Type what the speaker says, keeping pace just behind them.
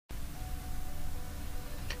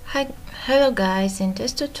Hi, hello guys, in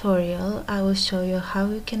this tutorial I will show you how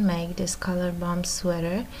you can make this color bomb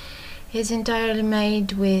sweater. It's entirely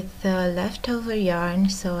made with leftover yarn,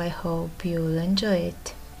 so I hope you'll enjoy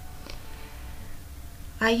it.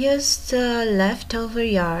 I used leftover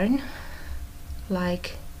yarn,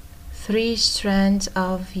 like 3 strands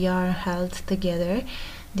of yarn held together.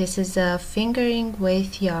 This is a fingering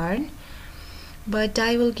weight yarn, but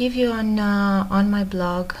I will give you on my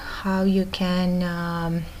blog how you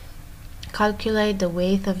can calculate the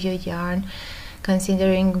weight of your yarn,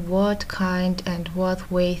 considering what kind and what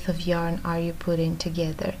weight of yarn are you putting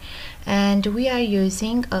together. And we are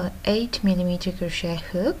using a 8mm crochet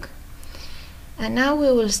hook. And now we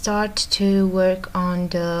will start to work on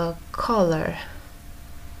the collar,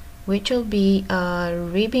 which will be a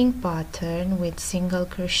ribbing pattern with single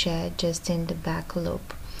crochet just in the back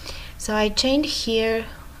loop. So I chained here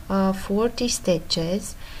 40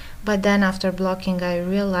 stitches, but then after blocking I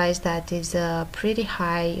realized that is a pretty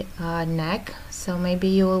high neck, so maybe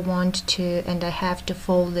you will want to, and I have to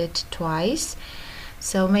fold it twice,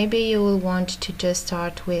 so maybe you will want to just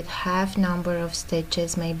start with half number of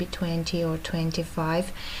stitches, maybe 20 or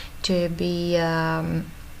 25, to be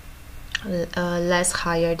less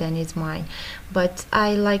higher than is mine. But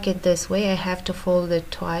I like it this way. I have to fold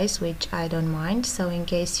it twice, which I don't mind. So in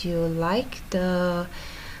case you like the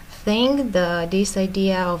thing, this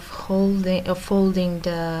idea of folding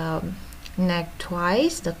the neck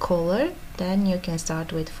twice, the collar, then you can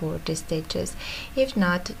start with 40 stitches. If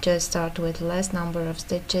not, just start with less number of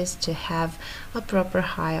stitches to have a proper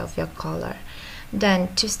height of your collar.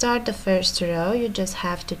 Then to start the first row, you just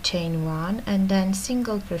have to chain 1 and then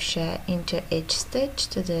single crochet into each stitch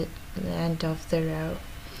to the end of the row.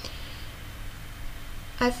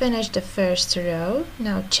 I finished the first row.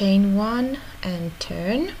 Now chain 1 and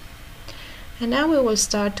turn. And now we will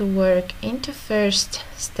start to work into first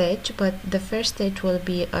stitch, but the first stitch will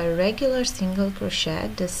be a regular single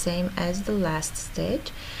crochet, the same as the last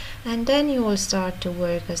stitch, and then you will start to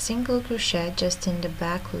work a single crochet just in the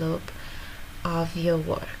back loop of your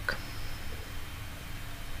work.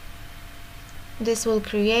 This will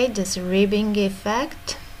create this ribbing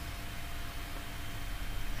effect,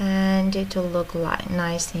 and it will look like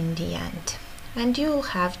nice in the end. And you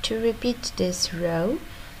will have to repeat this row.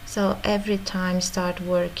 So every time start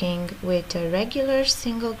working with a regular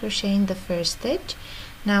single crochet in the first stitch.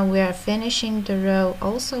 Now we are finishing the row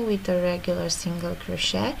also with a regular single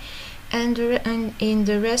crochet, and in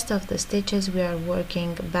the rest of the stitches we are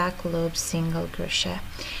working back loop single crochet.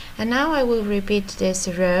 And now I will repeat this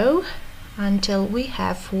row until we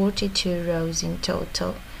have 42 rows in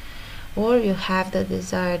total, or you have the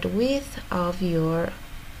desired width of your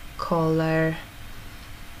collar.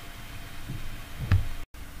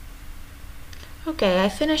 Okay, I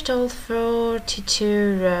finished all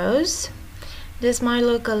 42 rows. This might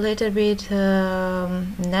look a little bit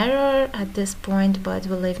narrower at this point, but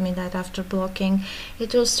believe me that after blocking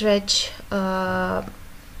it will stretch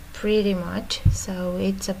pretty much, so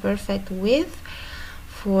it's a perfect width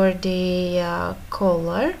for the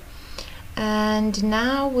collar. And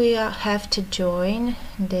now we have to join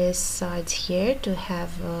these sides here to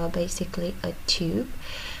have basically a tube.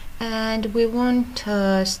 And we won't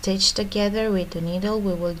stitch together with the needle,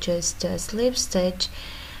 we will just slip stitch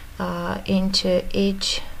into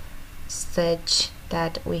each stitch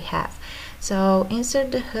that we have. So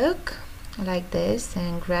insert the hook like this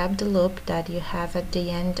and grab the loop that you have at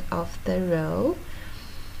the end of the row,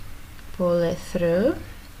 pull it through,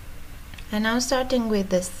 and now starting with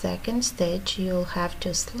the second stitch you'll have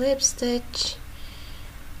to slip stitch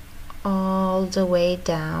all the way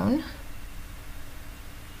down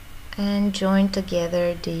and join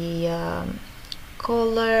together the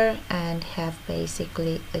collar and have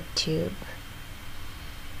basically a tube.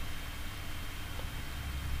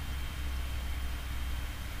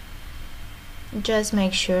 Just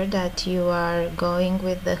make sure that you are going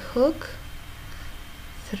with the hook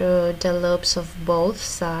through the loops of both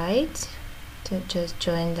sides to just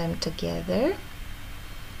join them together,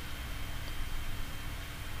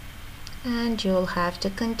 and you'll have to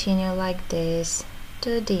continue like this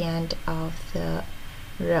to the end of the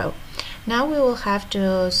row. Now we will have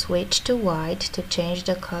to switch to white to change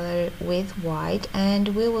the color with white,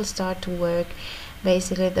 and we will start to work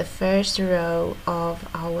basically the first row of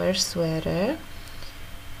our sweater.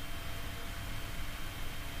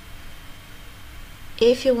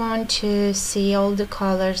 If you want to see all the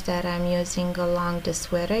colors that I'm using along the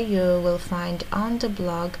sweater, you will find on the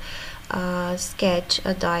blog sketch,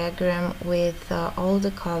 a diagram with all the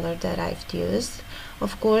color that I've used.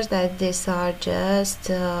 Of course that these are just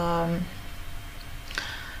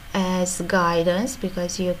as guidance,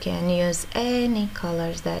 because you can use any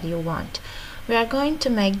colors that you want. We are going to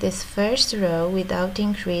make this first row without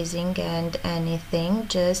increasing and anything,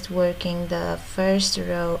 just working the first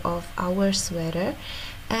row of our sweater,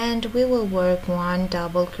 and we will work 1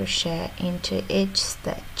 double crochet into each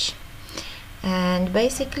stitch. And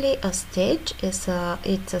basically a stitch is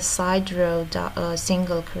it's a side row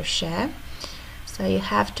single crochet, so you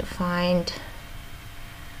have to find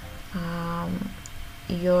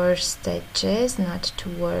your stitches, not to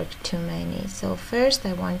work too many. So first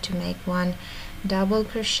I want to make 1 double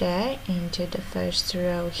crochet into the first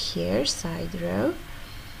row here, side row,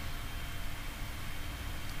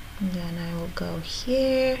 and then I will go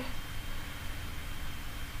here.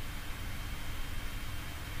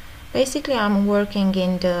 Basically I'm working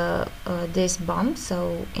in the this bump,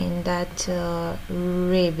 so in that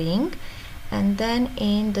ribbing, and then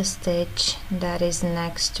in the stitch that is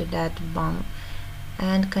next to that bump,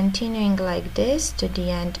 and continuing like this to the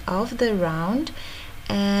end of the round.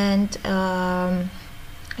 And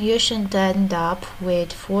you should end up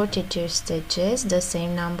with 42 stitches, the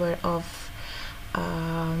same number of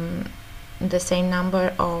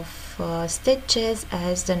stitches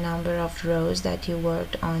as the number of rows that you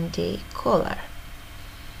worked on the collar.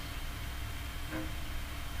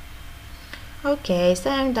 Okay, so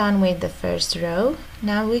I'm done with the first row.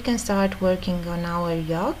 Now we can start working on our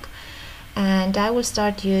yoke, and I will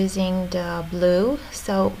start using the blue.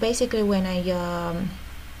 So basically when I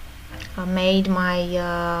made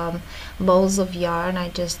my balls of yarn, I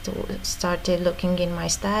just started looking in my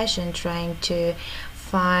stash and trying to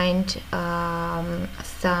find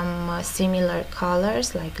some similar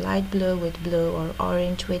colors, like light blue with blue or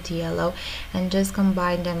orange with yellow, and just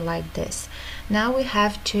combine them like this. Now we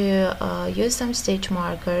have to use some stitch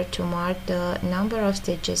marker to mark the number of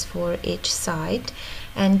stitches for each side,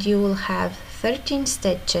 and you will have 13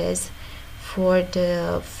 stitches for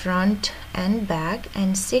the front and back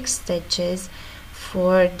and 6 stitches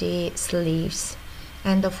for the sleeves.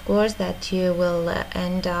 And of course that you will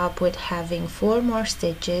end up with having 4 more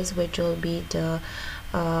stitches, which will be the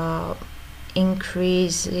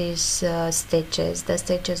increases stitches, the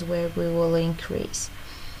stitches where we will increase.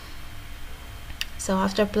 So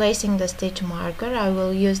after placing the stitch marker, I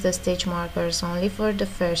will use the stitch markers only for the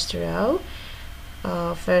first row,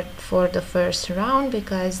 for the first round,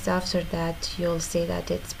 because after that you'll see that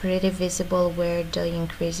it's pretty visible where the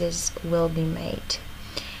increases will be made.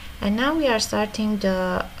 And now we are starting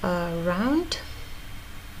the round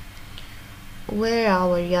where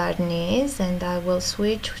our yarn is, and I will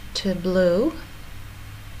switch to blue.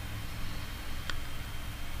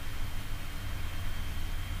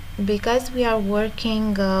 Because we are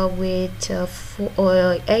working with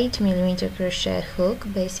 8mm crochet hook,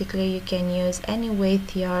 basically you can use any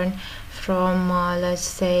weight yarn from let's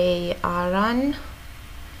say aran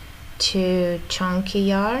to chunky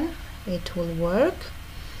yarn, it will work.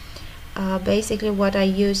 Basically what I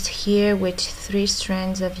used here with 3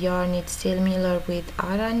 strands of yarn, it's similar with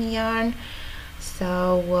aran yarn,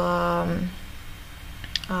 so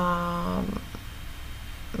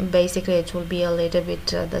basically it will be a little bit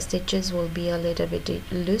the stitches will be a little bit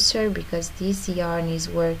looser, because this yarn is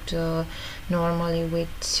worked normally with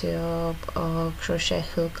crochet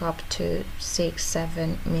hook up to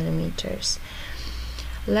 6-7 millimeters.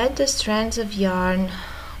 Let the strands of yarn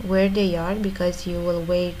where they are, because you will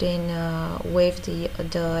wave the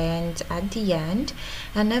end at the end,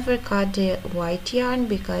 and never cut the white yarn,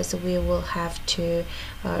 because we will have to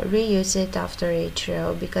reuse it after each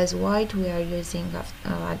row, because white we are using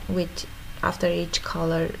after each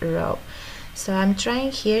color row. So I'm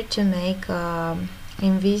trying here to make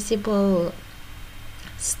invisible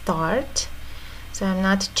start, so I'm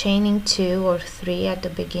not chaining 2 or 3 at the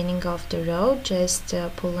beginning of the row, just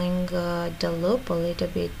pulling the loop a little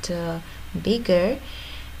bit bigger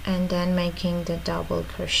and then making the double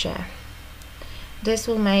crochet. This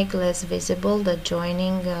will make less visible the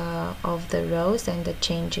joining of the rows and the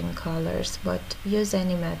changing colors, but use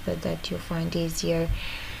any method that you find easier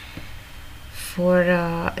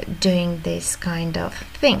for doing this kind of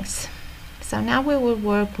things. So now we will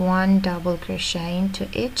work 1 double crochet into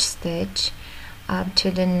each stitch up to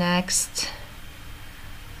the next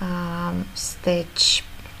stitch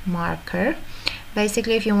marker.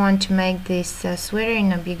 Basically, if you want to make this sweater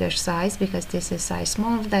in a bigger size, because this is size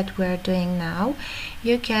small that we're doing now,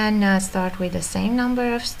 you can start with the same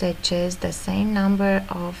number of stitches, the same number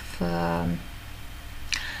of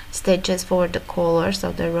stitches for the collar,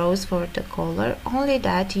 so the rows for the collar, only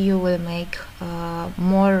that you will make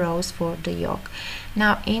more rows for the yoke.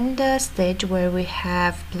 Now in the stitch where we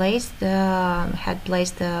have placed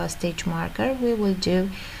the stitch marker, we will do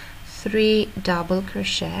 3 double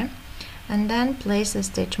crochet, and then place a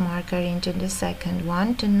stitch marker into the second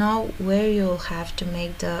one to know where you'll have to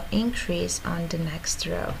make the increase on the next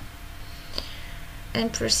row.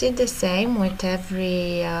 And proceed the same with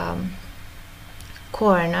every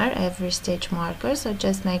corner, every stitch marker. So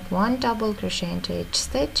just make 1 double crochet into each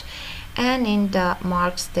stitch, and in the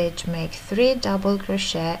marked stitch make 3 double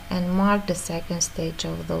crochet and mark the second stitch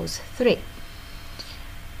of those 3.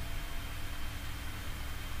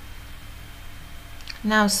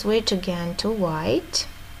 Now switch again to white.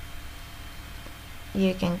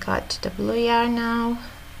 You can cut the blue yarn now,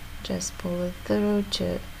 just pull it through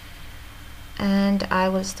to, and I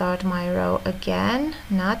will start my row again,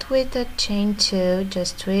 not with a chain 2,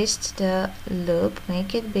 just twist the loop,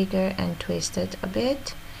 make it bigger and twist it a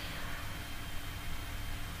bit,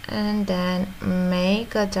 and then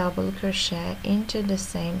make a double crochet into the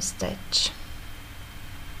same stitch.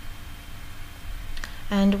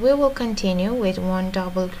 And we will continue with 1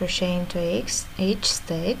 double crochet into each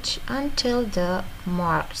stitch until the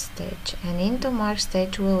marked stitch, and in the marked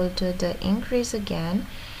stitch we will do the increase again,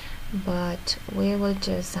 but we will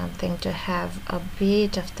do something to have a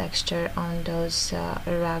bit of texture on those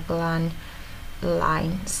raglan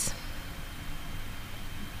lines.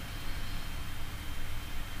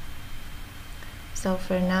 So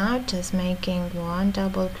for now, just making 1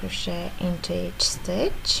 double crochet into each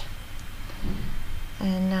stitch.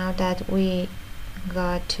 And now that we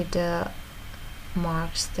got to the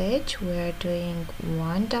marked stitch, we are doing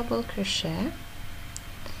 1 double crochet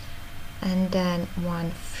and then 1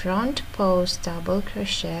 front post double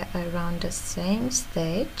crochet around the same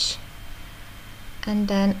stitch, and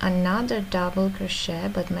then another double crochet,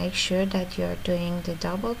 but make sure that you're doing the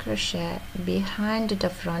double crochet behind the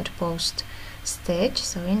front post stitch,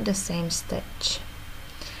 so in the same stitch.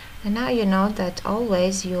 And now you know that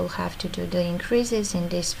always you'll have to do the increases in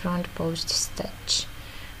this front post stitch,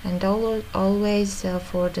 and always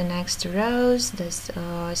for the next rows the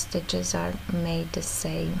stitches are made the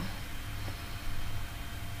same.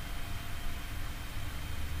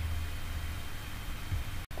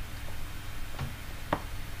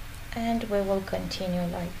 And we will continue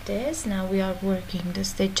like this. Now we are working the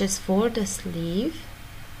stitches for the sleeve.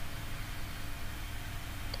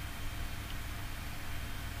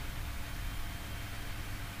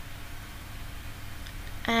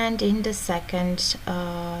 And in the second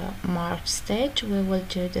marked stitch we will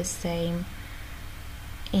do the same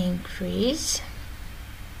increase.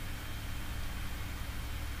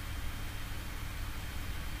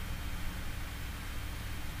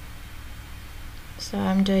 So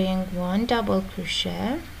I'm doing 1 double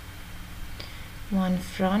crochet, 1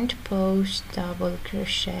 front post double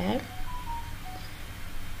crochet,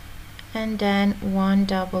 and then 1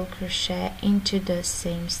 double crochet into the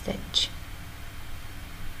same stitch.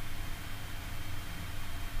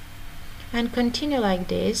 And continue like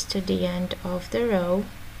this to the end of the row,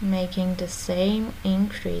 making the same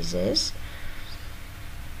increases.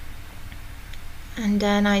 And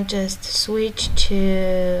then I just switch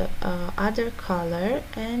to other color,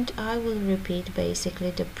 and I will repeat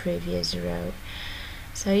basically the previous row.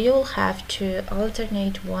 So you'll have to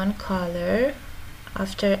alternate one color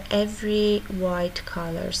after every white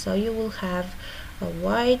color. So you will have a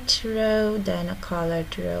white row, then a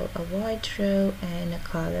colored row, a white row, and a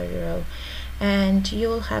colored row, and you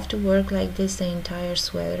will have to work like this the entire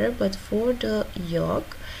sweater. But for the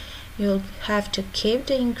yoke you'll have to keep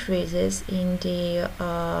the increases in the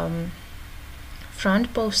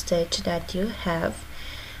front post stitch that you have,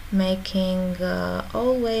 making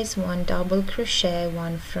always 1 double crochet,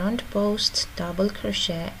 1 front post double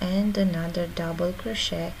crochet, and another double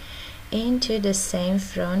crochet into the same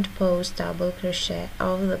front post double crochet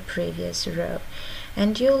of the previous row.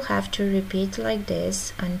 And you'll have to repeat like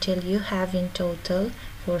this until you have in total,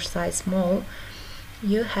 for size small,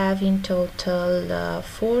 you have in total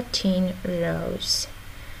 14 rows,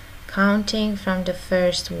 counting from the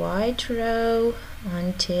first white row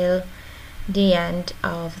until the end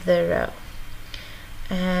of the row.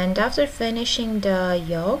 And after finishing the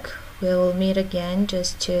yoke, we will meet again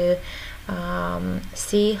just to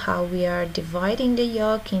see how we are dividing the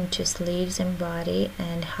yoke into sleeves and body,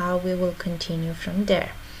 and how we will continue from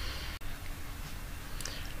there.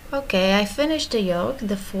 Okay, I finished the yoke,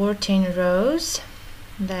 the 14 rows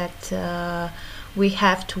that we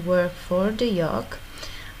have to work for the yoke.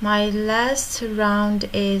 My last round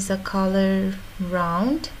is a color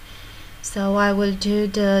round, so I will do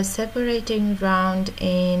the separating round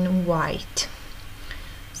in white.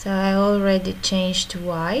 So I already changed to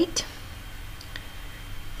white,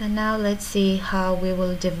 and now let's see how we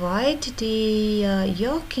will divide the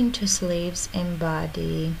yoke into sleeves and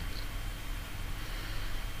body.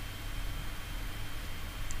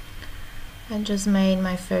 I just made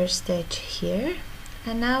my first stitch here,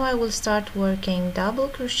 and now I will start working double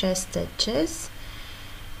crochet stitches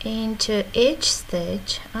into each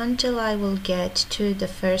stitch until I will get to the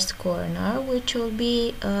first corner, which will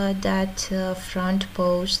be that front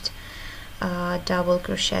post double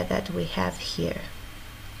crochet that we have here.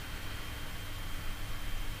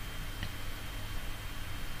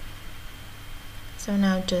 So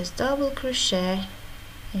now just double crochet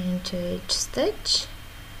into each stitch.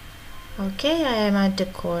 Okay, I am at the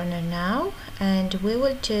corner now, and we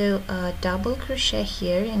will do a double crochet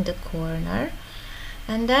here in the corner,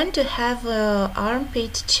 and then to have a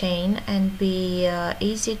armpit chain and be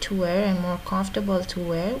easy to wear and more comfortable to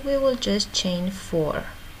wear, we will just chain 4.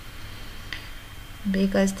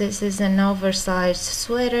 Because this is an oversized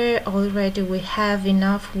sweater, already we have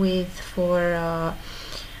enough width for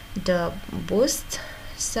the bust,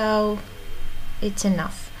 so it's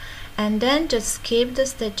enough. And then just skip the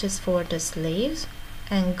stitches for the sleeves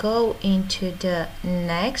and go into the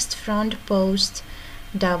next front post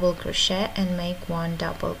double crochet and make 1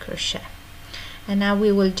 double crochet. And now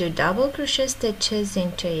we will do double crochet stitches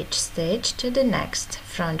into each stitch to the next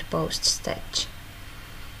front post stitch.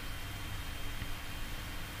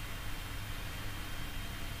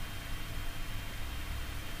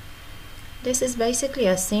 This is basically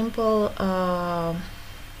a simple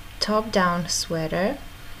top-down sweater,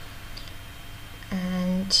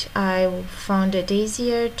 and I found it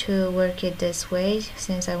easier to work it this way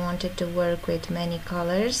since I wanted to work with many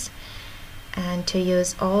colors and to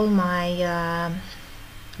use all my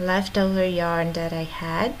leftover yarn that I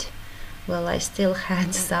had. Well, I still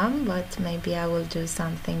had some, but maybe I will do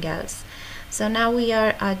something else. So now we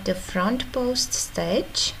are at the front post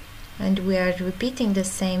stitch, and we are repeating the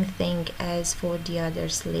same thing as for the other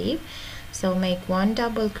sleeve. So make 1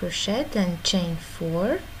 double crochet, then chain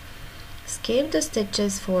 4, skip the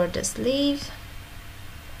stitches for the sleeve,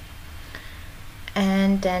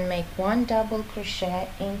 and then make 1 double crochet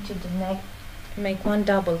into the next, make 1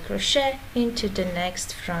 double crochet into the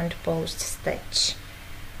next front post stitch.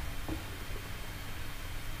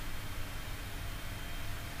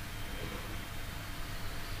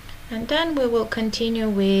 And then we will continue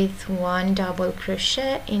with 1 double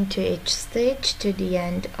crochet into each stitch to the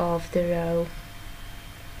end of the row,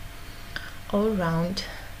 all round.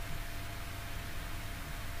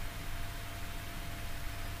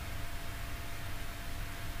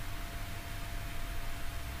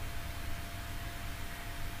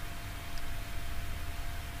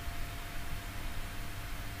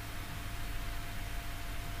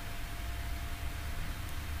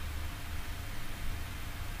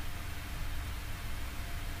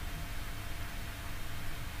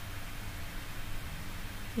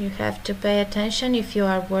 You have to pay attention if you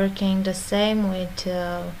are working the same with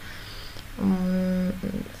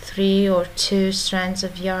 3 or 2 strands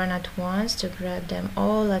of yarn at once, to grab them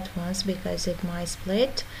all at once because it might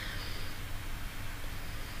split.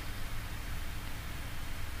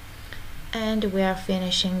 And we are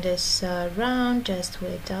finishing this round just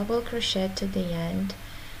with double crochet to the end,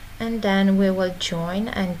 and then we will join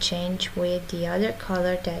and change with the other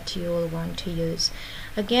color that you will want to use.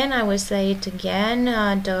 Again, I will say it again,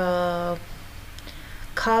 the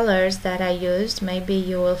colors that I used, maybe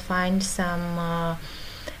you will find some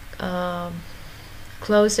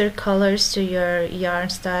closer colors to your yarn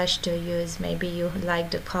stash to use. Maybe you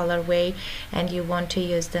like the colorway and you want to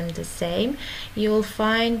use them the same. You will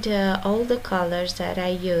find all the colors that I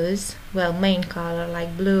use, well, main color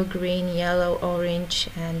like blue, green, yellow, orange,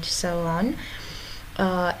 and so on,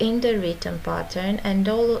 in the written pattern. And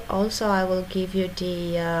also I will give you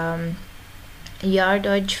the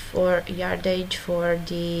yardage for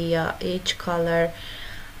the each color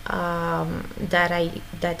that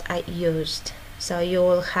I used. So you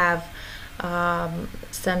will have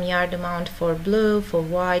some yard amount for blue, for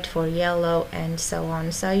white, for yellow, and so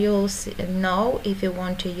on. So you'll know if you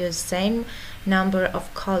want to use same number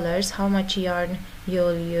of colors, how much yarn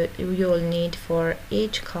you'll need for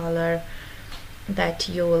each color that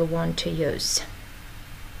you will want to use.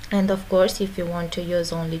 And of course, if you want to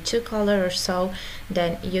use only 2 colors or so,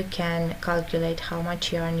 then you can calculate how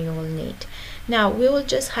much yarn you will need. Now we will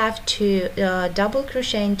just have to double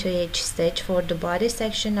crochet into each stitch for the body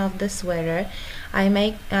section of the sweater. I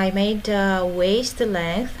made waist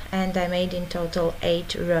length, and I made in total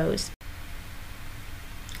 8 rows.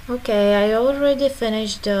 Okay, I already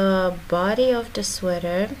finished the body of the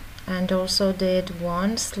sweater and also did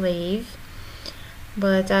 1 sleeve,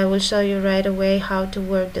 but I will show you right away how to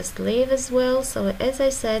work the sleeve as well. So as I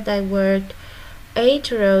said, I worked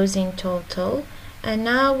 8 rows in total, And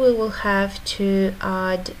now we will have to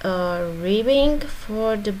add a ribbing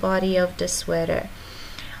for the body of the sweater.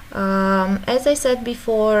 As I said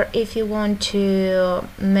before, if you want to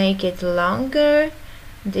make it longer,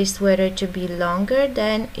 this sweater to be longer,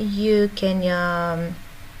 then you can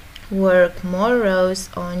work more rows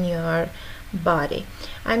on your body.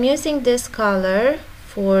 I'm using this color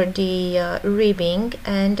for the ribbing,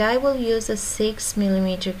 and I will use a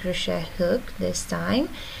 6mm crochet hook this time,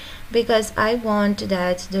 because I want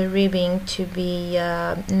that the ribbing to be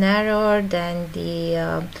narrower than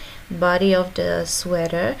the body of the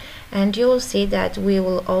sweater. And you will see that we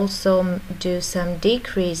will also do some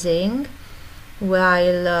decreasing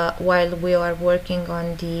while we are working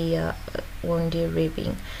on the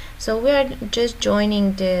ribbing. So we are just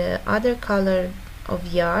joining the other color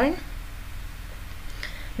of yarn.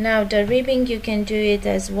 Now the ribbing, you can do it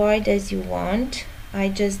as wide as you want. I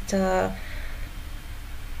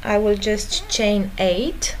will just chain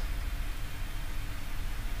 8.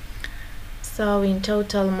 So in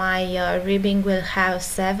total my ribbing will have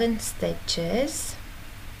 7 stitches,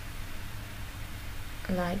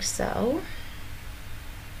 like so.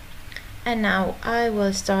 And now I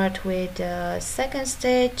will start with the second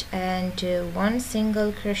stitch and do 1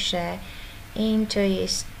 single crochet into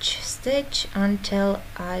each stitch until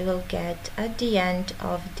I will get at the end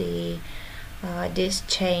of the this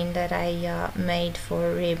chain that I made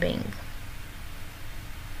for ribbing.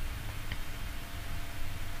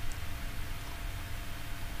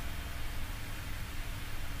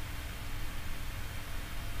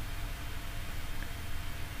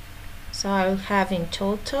 So I will have in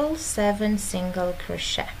total 7 single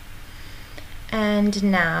crochet. And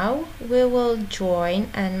now we will join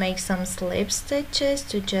and make some slip stitches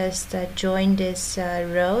to just join these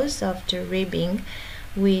rows of the ribbing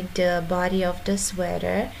with the body of the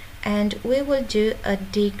sweater, and we will do a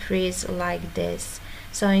decrease like this.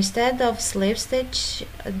 So instead of slip stitch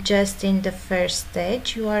just in the first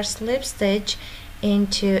stitch, you are slip stitch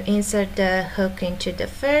into insert the hook into the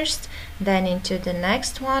first, then into the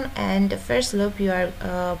next one, and the first loop you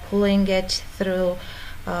are pulling it through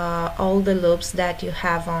all the loops that you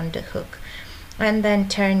have on the hook, and then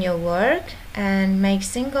turn your work and make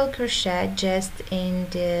single crochet just in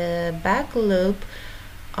the back loop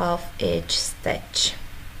of each stitch.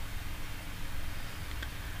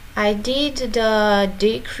 I did the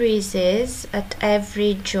decreases at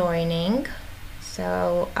every joining,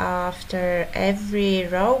 so after every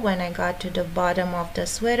row when I got to the bottom of the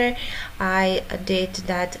sweater I did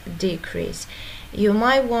that decrease. You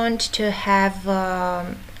might want to have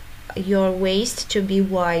your waist to be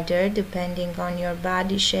wider depending on your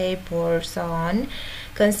body shape or so on,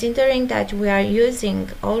 considering that we are using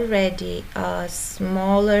already a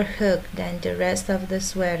smaller hook than the rest of the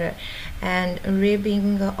sweater, and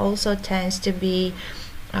ribbing also tends to be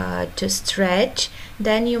to stretch.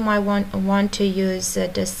 Then you might want to use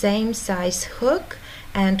the same size hook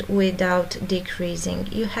and without decreasing.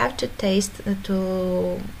 You have to test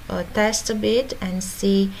a bit and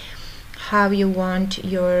see how you want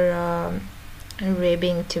your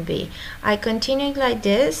ribbing to be. I continued like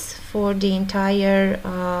this for the entire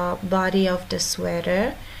body of the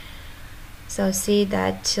sweater. So see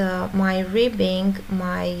that my ribbing,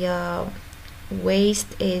 my waist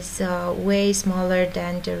is way smaller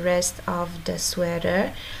than the rest of the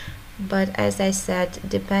sweater, but as I said,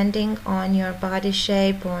 depending on your body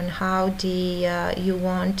shape, on how the you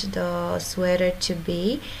want the sweater to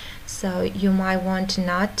be, so you might want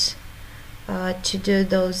not to do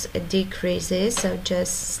those decreases, so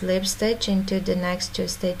just slip stitch into the next 2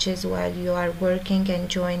 stitches while you are working and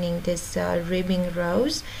joining this ribbing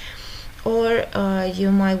rows, or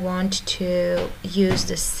you might want to use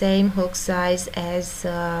the same hook size as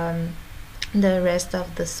the rest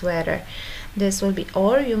of the sweater. This will be,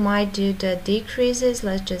 or you might do the decreases.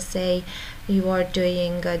 Let's just say you are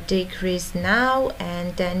doing a decrease now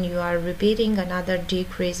and then you are repeating another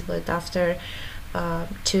decrease, but after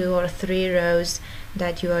 2 or 3 rows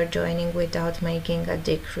that you are joining without making a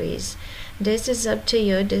decrease. This is up to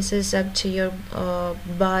you, this is up to your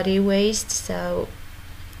body waist, so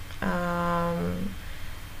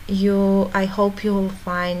I hope you will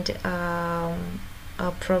find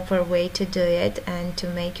a proper way to do it and to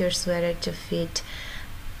make your sweater to fit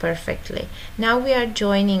perfectly. Now we are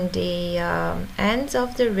joining the ends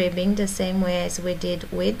of the ribbing the same way as we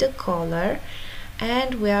did with the collar,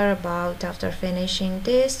 and we are about, after finishing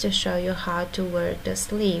this, to show you how to work the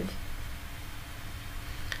sleeve.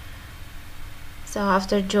 So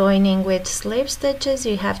after joining with slip stitches,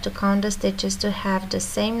 you have to count the stitches to have the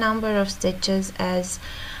same number of stitches as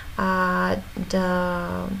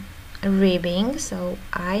the ribbing, so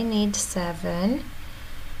I need 7,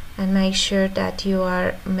 and make sure that you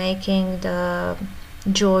are making the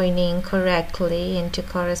joining correctly into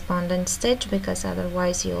corresponding stitch, because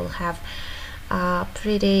otherwise you'll have a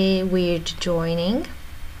pretty weird joining.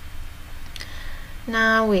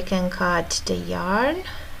 Now we can cut the yarn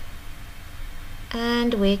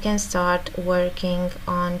and we can start working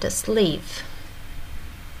on the sleeve.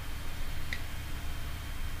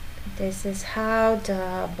 This is how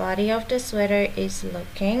the body of the sweater is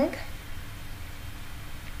looking.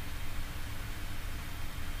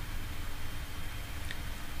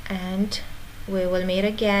 And we will meet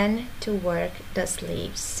again to work the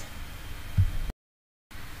sleeves.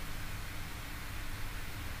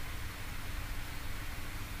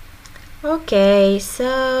 Okay,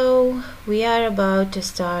 so we are about to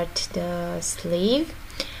start the sleeve.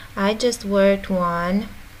 I just worked one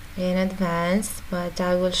in advance, but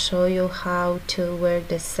I will show you how to work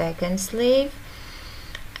the second sleeve,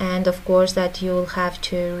 and of course that you'll have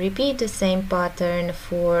to repeat the same pattern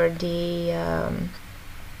for the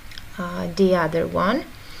other one.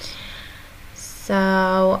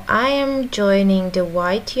 So I am joining the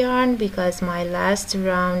white yarn because my last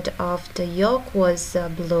round of the yoke was a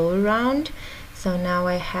blue round, so now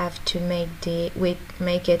I have to make it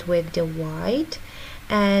with the white,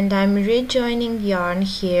 and I'm rejoining yarn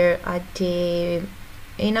here at the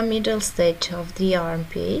in a middle stitch of the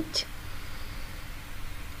armpit.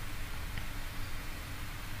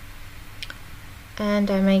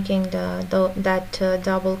 And I'm making that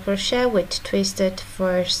double crochet with twisted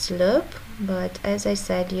first loop, but as I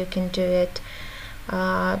said, you can do it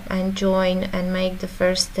and join and make the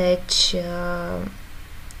first stitch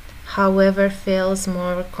however feels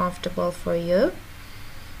more comfortable for you.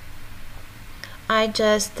 I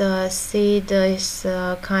just see this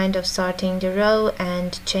kind of starting the row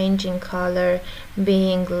and changing color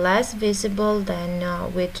being less visible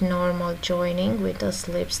than with normal joining with a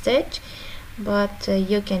slip stitch. But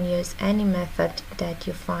you can use any method that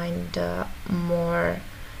you find more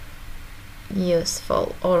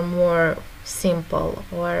useful or more simple,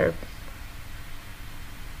 or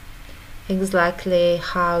exactly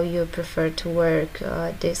how you prefer to work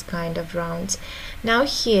this kind of rounds. Now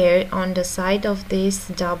here on the side of this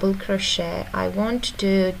double crochet, I won't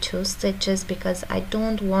do 2 stitches because I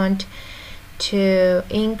don't want to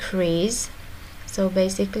increase. So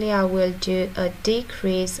basically I will do a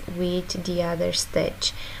decrease with the other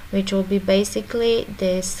stitch, which will be basically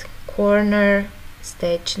this corner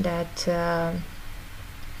stitch that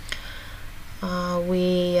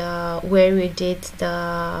where we did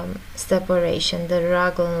the separation, the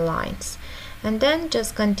raglan lines, and then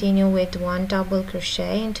just continue with 1 double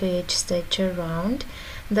crochet into each stitch around.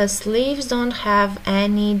 The sleeves don't have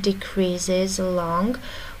any decreases along.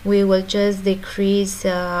 We will just decrease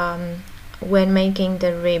when making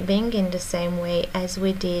the ribbing in the same way as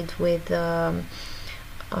we did with the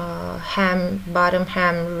bottom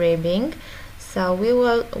hem ribbing. So we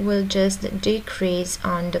will just decrease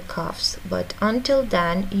on the cuffs, but until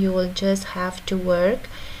then you will just have to work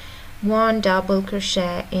 1 double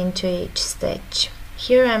crochet into each stitch.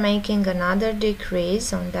 Here I'm making another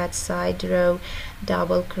decrease on that side row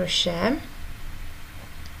double crochet,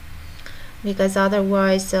 because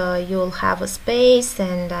otherwise you'll have a space,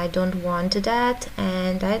 and I don't want that,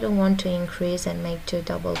 and I don't want to increase and make 2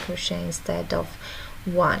 double crochet instead of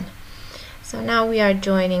 1. So now we are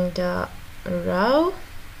joining the row,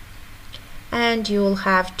 and you'll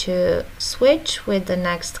have to switch with the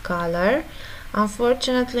next color.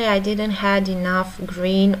 Unfortunately I didn't have enough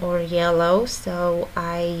green or yellow, so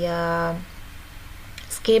I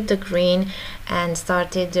skipped the green and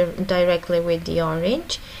started directly with the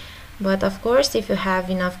orange. But of course, if you have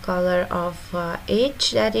enough color of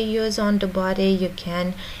each that you use on the body, you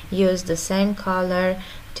can use the same color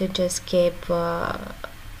to just keep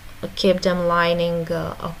them lining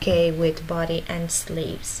okay with body and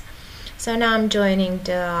sleeves. So now I'm joining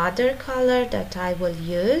the other color that I will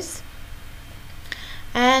use,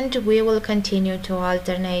 and we will continue to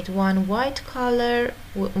alternate 1 white color,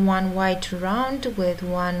 1 white round with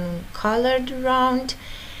 1 colored round,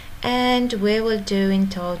 and we will do in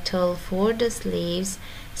total for the sleeves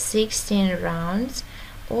 16 rounds,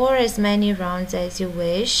 or as many rounds as you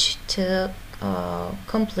wish to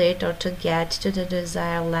complete or to get to the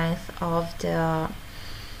desired length of the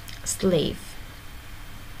sleeve.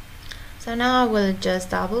 So now I will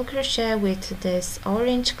just double crochet with this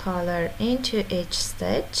orange color into each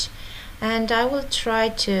stitch, and I will try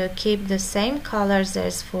to keep the same colors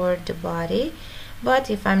as for the body,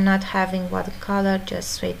 but if I'm not having one color,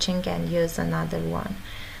 just switching and use another one.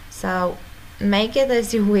 So make it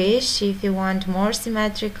as you wish. If you want more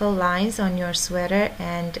symmetrical lines on your sweater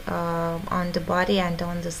and on the body and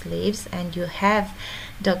on the sleeves, and you have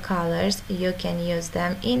the colors, you can use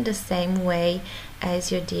them in the same way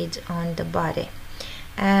as you did on the body.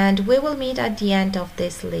 And we will meet at the end of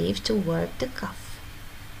this sleeve to work the cuff.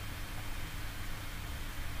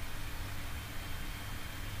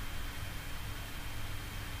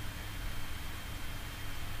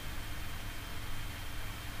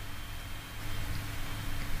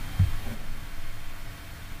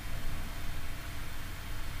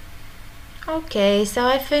 Okay, so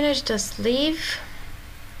I finished the sleeve,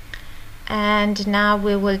 and now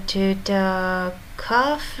we will do the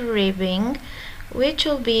cuff ribbing, which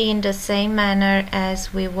will be in the same manner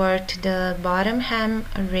as we worked the bottom hem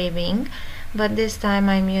ribbing, but this time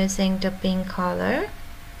I'm using the pink color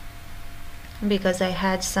because I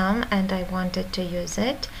had some and I wanted to use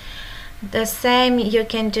it. The same, you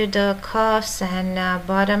can do the cuffs and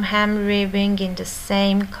bottom hem ribbing in the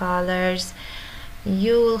same colors.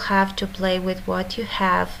 You will have to play with what you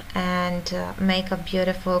have and make a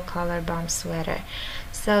beautiful color bomb sweater.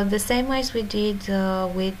 So the same way as we did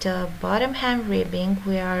with the bottom hem ribbing,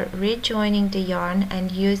 we are rejoining the yarn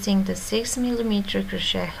and using the 6mm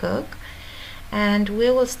crochet hook, and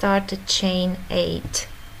we will start the chain 8.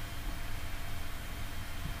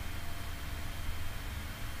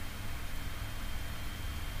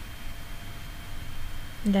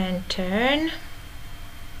 Then turn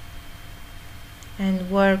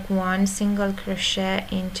and work 1 single crochet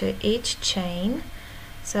into each chain,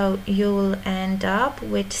 so you will end up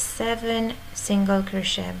with 7 single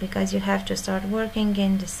crochet because you have to start working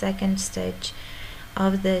in the second stitch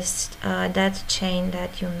of this that chain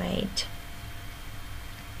that you made.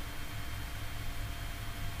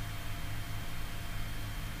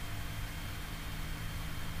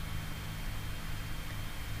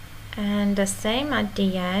 And the same at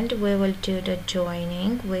the end, we will do the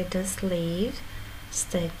joining with the sleeve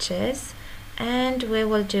stitches, and we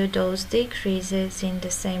will do those decreases in the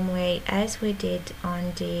same way as we did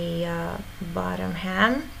on the bottom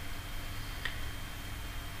hem.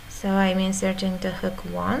 So I'm inserting the hook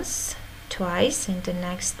once, twice in the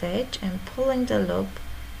next stitch and pulling the loop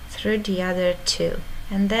through the other 2,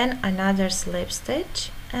 and then another slip stitch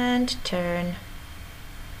and turn.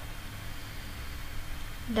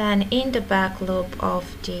 Then in the back loop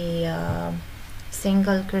of the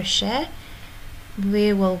single crochet,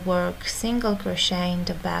 we will work single crochet in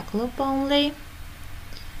the back loop only,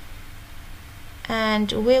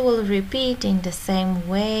 and we will repeat in the same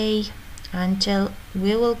way until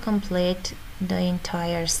we will complete the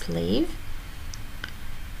entire sleeve,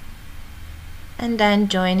 and then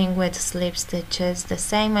joining with slip stitches the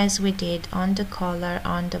same as we did on the collar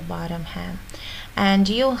on the bottom hem. And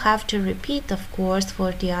you'll have to repeat, of course,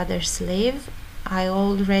 for the other sleeve. I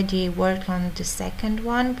already worked on the second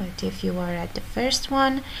one, but if you are at the first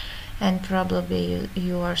one, and probably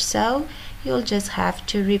you are so, you'll just have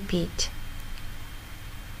to repeat.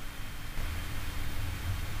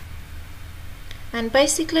 And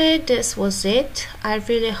basically this was it. I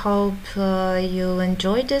really hope you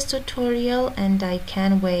enjoyed this tutorial, and I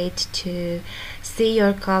can't wait to see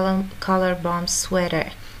your color bomb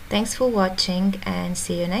sweater. Thanks for watching and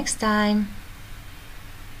see you next time.